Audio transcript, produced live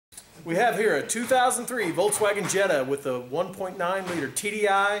We have here a 2003 Volkswagen Jetta with a 1.9 liter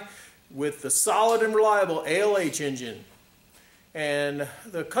TDI with the solid and reliable ALH engine. And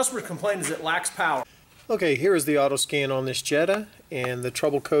the customer's complaint is it lacks power. Okay, here is the auto scan on this Jetta, and the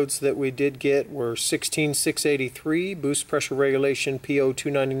trouble codes that we did get were 16683, boost pressure regulation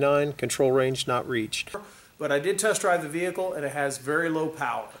P0299, control range not reached. But I did test drive the vehicle and it has very low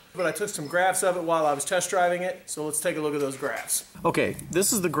power. But I took some graphs of it while I was test driving it, so let's take a look at those graphs. Okay,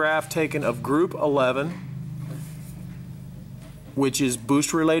 this is the graph taken of group 11, which is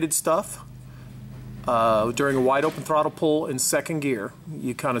boost related stuff. During a wide open throttle pull in second gear.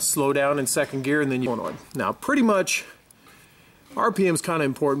 You kind of slow down in second gear and then you on. Now pretty much RPM is kind of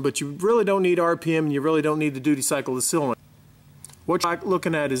important, but you really don't need RPM and you really don't need the duty cycle of the cylinder. What you're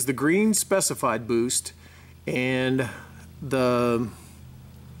looking at is the green specified boost and the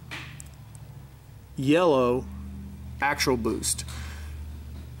yellow actual boost.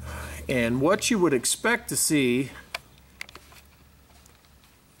 And what you would expect to see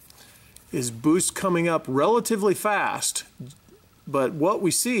is boost coming up relatively fast, but what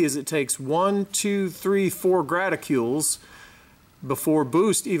we see is it takes 1, 2, 3, 4 graticules before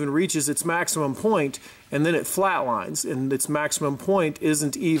boost even reaches its maximum point, and then it flatlines and its maximum point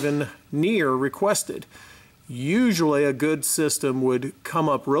isn't even near requested. Usually a good system would come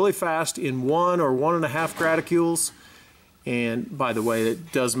up really fast in 1 or 1.5 graticules. And by the way,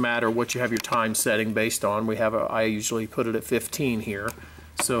 it does matter what you have your time setting based on. I usually put it at 15 here.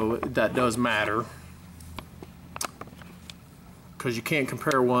 So that does matter, because you can't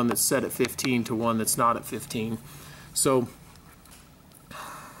compare one that's set at 15 to one that's not at 15. So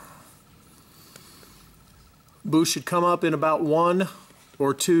boost should come up in about 1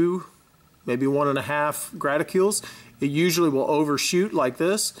 or 2, maybe 1.5 graticules. It usually will overshoot like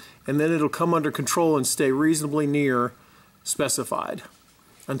this, and then it'll come under control and stay reasonably near specified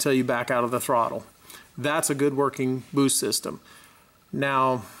until you back out of the throttle. That's a good working boost system.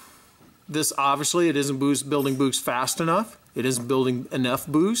 Now, this obviously it isn't building boost fast enough. It isn't building enough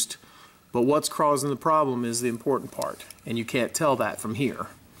boost, but what's causing the problem is the important part, and you can't tell that from here.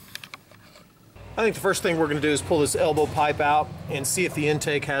 I think the first thing we're going to do is pull this elbow pipe out and see if the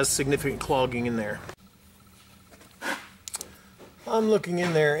intake has significant clogging in there. I'm looking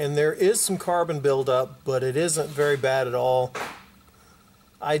in there and there is some carbon buildup, but it isn't very bad at all.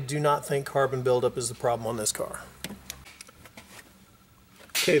 I do not think carbon buildup is the problem on this car.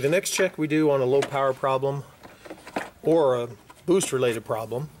 Okay, the next check we do on a low power problem or a boost related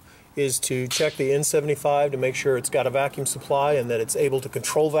problem is to check the N75 to make sure it's got a vacuum supply and that it's able to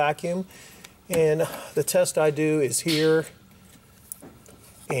control vacuum. And the test I do is here,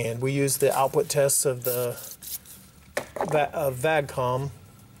 and we use the output tests of the VAGCOM.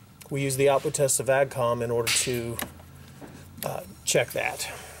 We use the output tests of VAGCOM in order to check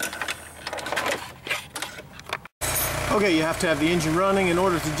that. Okay, you have to have the engine running in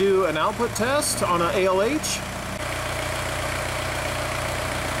order to do an output test on an ALH.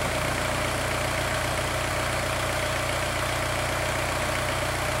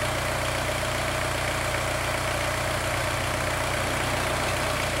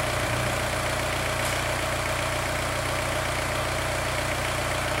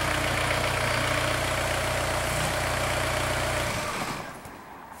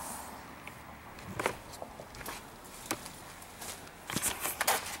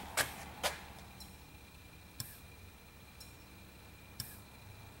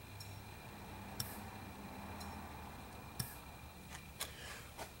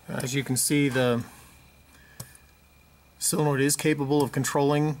 As you can see, the solenoid is capable of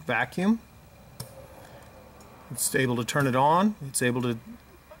controlling vacuum. It's able to turn it on, it's able to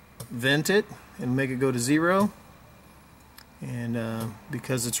vent it and make it go to 0. And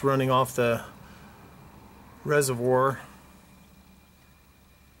because it's running off the reservoir,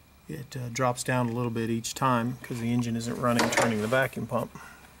 it drops down a little bit each time because the engine isn't turning the vacuum pump.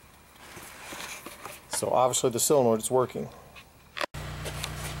 So obviously the solenoid is working.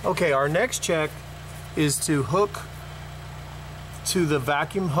 Okay, our next check is to hook to the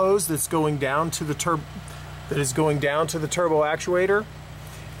vacuum hose that's going down to the turbo actuator,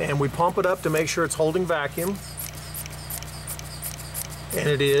 and we pump it up to make sure it's holding vacuum, and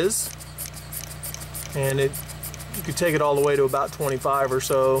it is. And you could take it all the way to about 25 or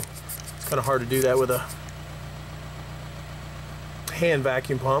so. It's kind of hard to do that with a hand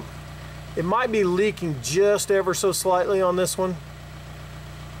vacuum pump. It might be leaking just ever so slightly on this one,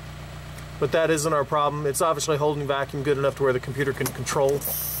 but that isn't our problem. It's obviously holding vacuum good enough to where the computer can control.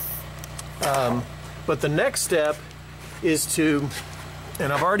 But the next step is to,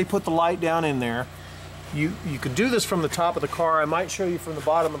 and I've already put the light down in there, You could do this from the top of the car. I might show you from the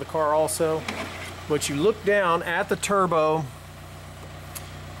bottom of the car also. But you look down at the turbo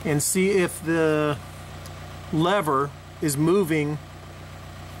and see if the lever is moving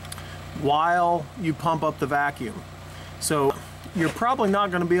while you pump up the vacuum. So you're probably not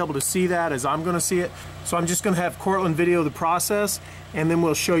going to be able to see that as I'm going to see it. So I'm just going to have Cortland video the process, and then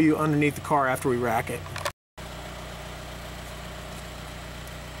we'll show you underneath the car after we rack it.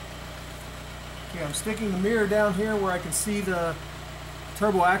 Okay, I'm sticking the mirror down here where I can see the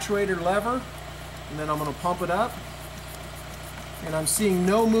turbo actuator lever, and then I'm going to pump it up. And I'm seeing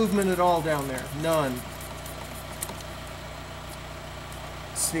no movement at all down there, none.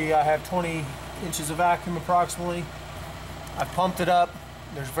 See, I have 20 inches of vacuum approximately. I pumped it up.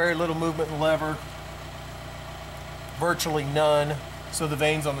 There's very little movement in the lever, virtually none. So the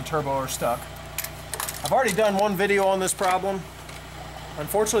vanes on the turbo are stuck. I've already done one video on this problem.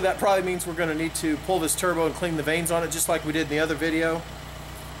 Unfortunately, that probably means we're going to need to pull this turbo and clean the vanes on it, just like we did in the other video.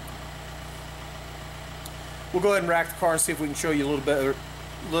 We'll go ahead and rack the car and see if we can show you a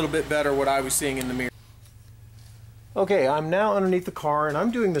little bit better what I was seeing in the mirror. Okay, I'm now underneath the car, and I'm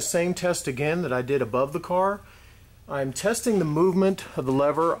doing the same test again that I did above the car. I'm testing the movement of the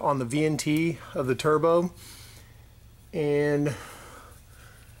lever on the VNT of the turbo, and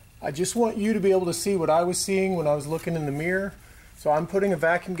I just want you to be able to see what I was seeing when I was looking in the mirror. So I'm putting a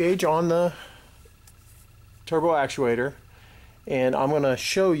vacuum gauge on the turbo actuator, and I'm going to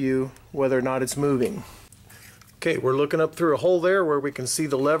show you whether or not it's moving. Okay, we're looking up through a hole there where we can see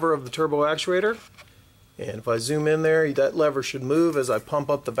the lever of the turbo actuator. And if I zoom in there, that lever should move as I pump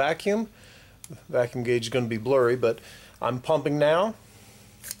up the vacuum. The vacuum gauge is going to be blurry, but I'm pumping now.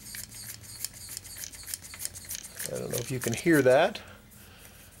 I don't know if you can hear that,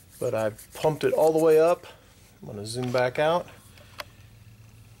 but I've pumped it all the way up. I'm going to zoom back out.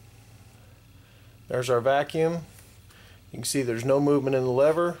 There's our vacuum. You can see there's no movement in the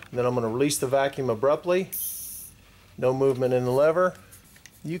lever. Then I'm going to release the vacuum abruptly. No movement in the lever.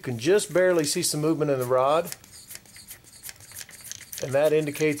 You can just barely see some movement in the rod, and that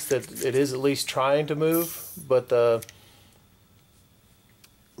indicates that it is at least trying to move, but the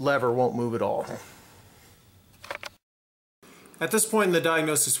lever won't move at all. At this point in the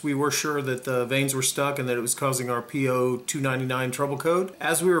diagnosis, we were sure that the vanes were stuck and that it was causing our P0299 trouble code.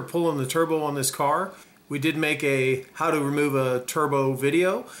 As we were pulling the turbo on this car, we did make a how to remove a turbo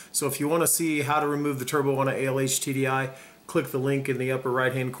video. So if you want to see how to remove the turbo on an ALH TDI, click the link in the upper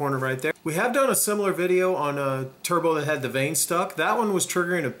right hand corner right there. We have done a similar video on a turbo that had the vane stuck. That one was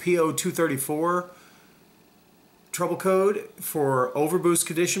triggering a P0234 trouble code for overboost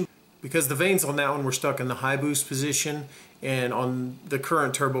condition, because the vanes on that one were stuck in the high boost position, and on the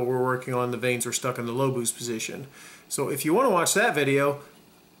current turbo we're working on, the vanes are stuck in the low boost position. So if you want to watch that video,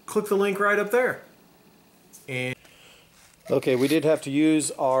 click the link right up there. And okay, we did have to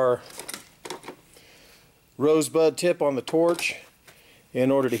use our rosebud tip on the torch in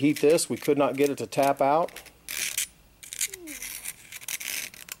order to heat this. We could not get it to tap out.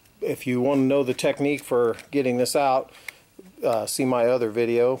 If you want to know the technique for getting this out, see my other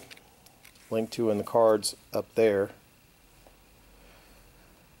video, linked to in the cards up there.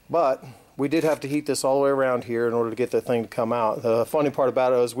 But we did have to heat this all the way around here in order to get the thing to come out. The funny part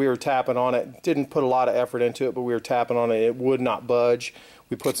about it was we were tapping on it, didn't put a lot of effort into it, but we were tapping on it, it would not budge.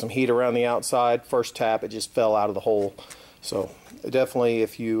 We put some heat around the outside. First tap, it just fell out of the hole. So definitely,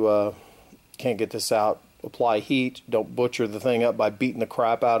 if you can't get this out, apply heat. Don't butcher the thing up by beating the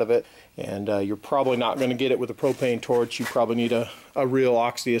crap out of it. And you're probably not going to get it with a propane torch. You probably need a real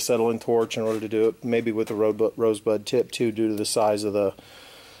oxyacetylene torch in order to do it. Maybe with a rosebud tip too, due to the size of the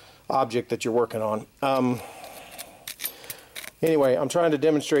object that you're working on. Anyway, I'm trying to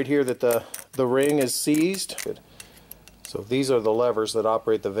demonstrate here that the ring is seized. So these are the levers that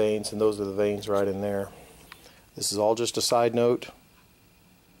operate the vanes, and those are the vanes right in there. This is all just a side note.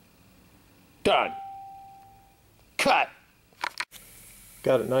 Done. Cut.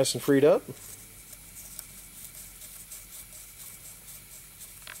 Got it nice and freed up.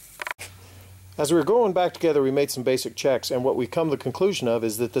 As we were going back together, we made some basic checks, and what we come to the conclusion of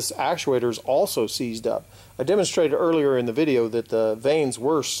is that this actuator is also seized up. I demonstrated earlier in the video that the vanes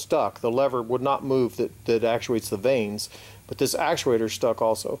were stuck. The lever would not move that actuates the vanes, but this actuator is stuck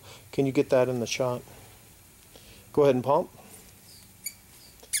also. Can you get that in the shot? Go ahead and pump.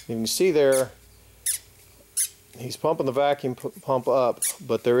 You can see there, he's pumping the vacuum pump up,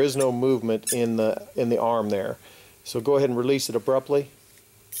 but there is no movement in the arm there. So go ahead and release it abruptly.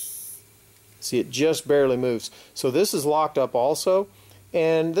 See, it just barely moves. So this is locked up also,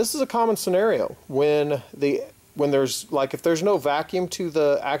 and this is a common scenario when there's, like, if there's no vacuum to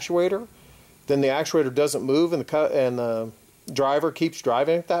the actuator, then the actuator doesn't move and the driver keeps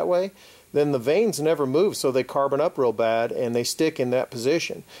driving it that way, then the vanes never move, so they carbon up real bad and they stick in that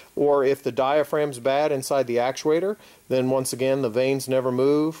position. Or if the diaphragm's bad inside the actuator, then once again the vanes never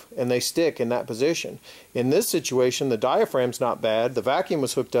move and they stick in that position. In this situation, the diaphragm's not bad, the vacuum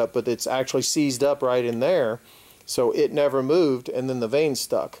was hooked up, but it's actually seized up right in there, so it never moved, and then the vanes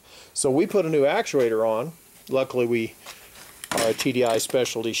stuck. So we put a new actuator on. Luckily we are a TDI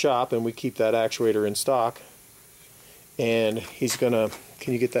specialty shop and we keep that actuator in stock. And he's gonna,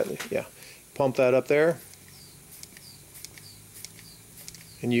 can you get that? Yeah. Pump that up there,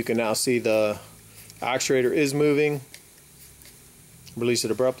 and you can now see the actuator is moving. Release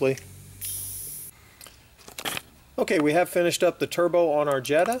it abruptly. Okay, we have finished up the turbo on our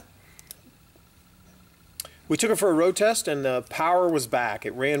Jetta. We took it for a road test and the power was back.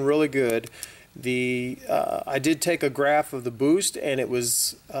 It ran really good. I did take a graph of the boost, and it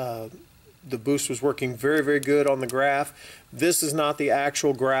was the boost was working very, very good on the graph. This is not the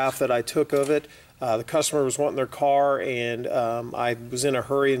actual graph that I took of it. The customer was wanting their car, and I was in a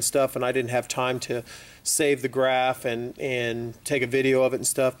hurry and stuff, and I didn't have time to save the graph and take a video of it and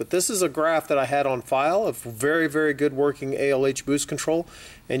stuff. But this is a graph that I had on file of very, very good working ALH boost control.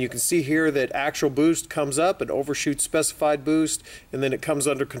 And you can see here that actual boost comes up, it overshoots specified boost, and then it comes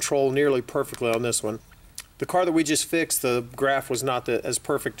under control nearly perfectly on this one. The car that we just fixed, the graph was not as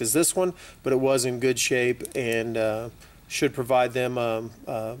perfect as this one, but it was in good shape and should provide them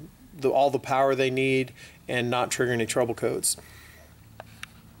all the power they need and not trigger any trouble codes.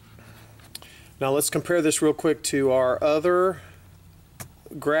 Now let's compare this real quick to our other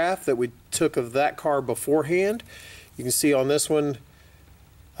graph that we took of that car beforehand. You can see on this one,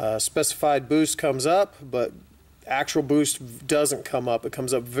 specified boost comes up, but actual boost doesn't come up. It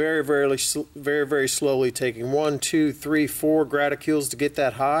comes up very, very slowly, taking 1, 2, 3, 4 graticules to get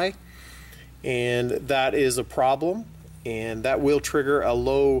that high, and that is a problem, and that will trigger a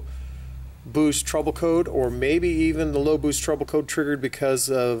low boost trouble code, or maybe even the low boost trouble code triggered because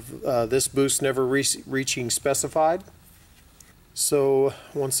of this boost never reaching specified. So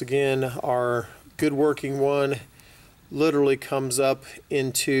once again, our good working one literally comes up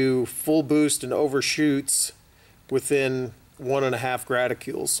into full boost and overshoots within 1.5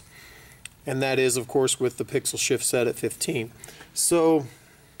 graticules, and that is of course with the pixel shift set at 15. So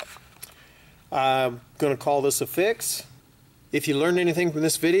I'm going to call this a fix. If you learned anything from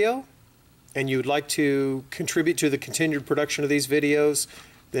this video and you would like to contribute to the continued production of these videos,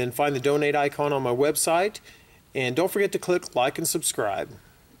 then find the donate icon on my website, and don't forget to click like and subscribe.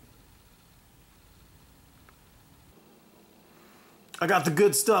 I got the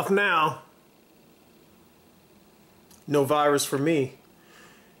good stuff now. No virus for me.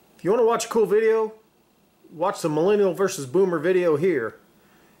 If you want to watch a cool video, watch the Millennial versus Boomer video here.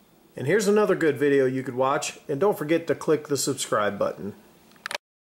 And here's another good video you could watch, and don't forget to click the subscribe button.